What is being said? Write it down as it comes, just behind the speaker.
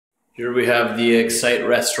Here we have the Xcite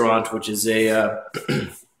restaurant, which is a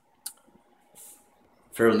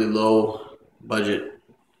fairly low budget,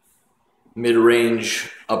 mid-range,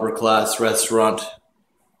 upper class restaurant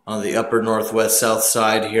on the upper northwest south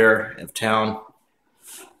side here of town.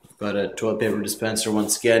 We've got a toilet paper dispenser.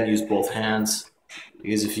 Once again, use both hands,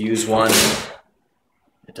 because if you use one,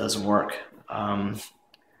 it doesn't work.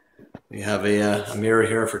 We have a mirror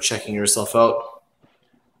here for checking yourself out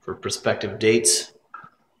for prospective dates.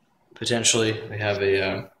 Potentially, we have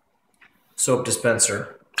a soap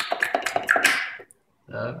dispenser,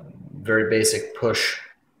 very basic push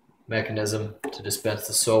mechanism to dispense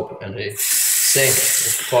the soap, and a sink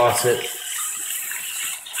with a faucet,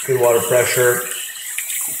 good water pressure.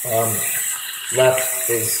 Left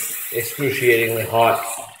is excruciatingly hot,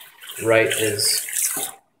 right is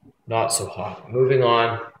not so hot. Moving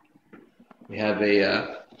on, we have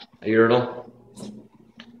a urinal.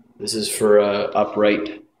 This is for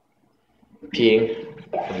upright peeing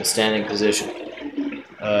from a standing position.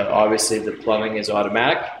 Obviously the plumbing is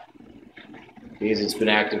automatic because it's been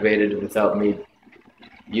activated without me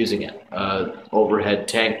using it. Overhead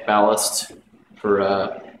tank ballast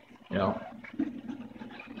for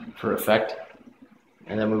for effect.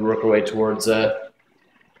 And then we work our way towards the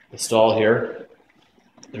stall here.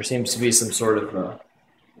 There seems to be some sort of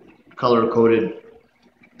color-coded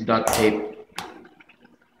duct tape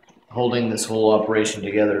holding this whole operation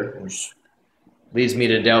together, which leads me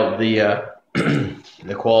to doubt the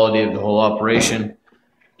the quality of the whole operation.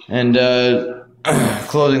 And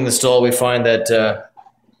closing the stall, we find that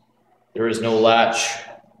there is no latch,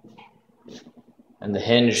 and the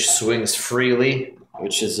hinge swings freely,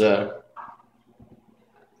 which is a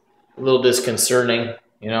little disconcerting,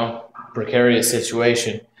 precarious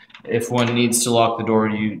situation. If one needs to lock the door,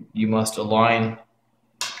 you must align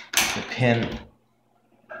the pin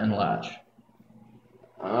and latch.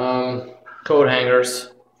 Coat hangers,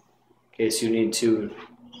 in case you need to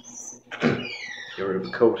get rid of a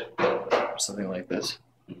coat or something like this.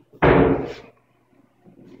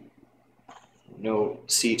 No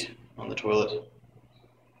seat on the toilet,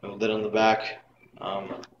 no lid on the back.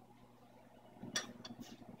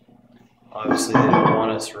 Obviously they don't want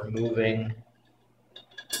us removing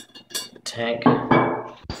the tank.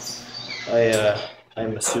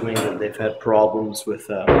 I'm assuming that they've had problems with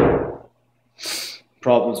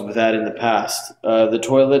that in the past. The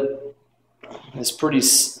toilet is pretty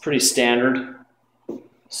standard,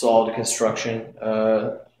 solid construction.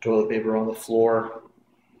 Toilet paper on the floor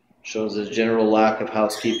shows a general lack of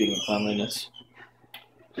housekeeping and cleanliness.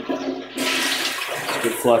 It's a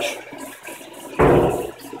good flush.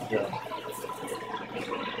 Yeah.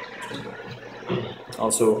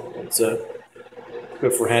 Also, it's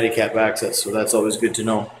good for handicap access, so that's always good to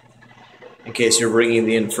know in case you're bringing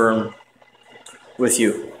the infirm with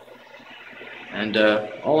you. And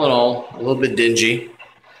all in all, a little bit dingy,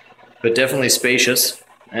 but definitely spacious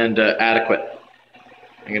and adequate.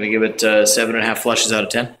 I'm going to give it 7.5 flushes out of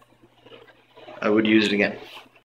 10. I would use it again.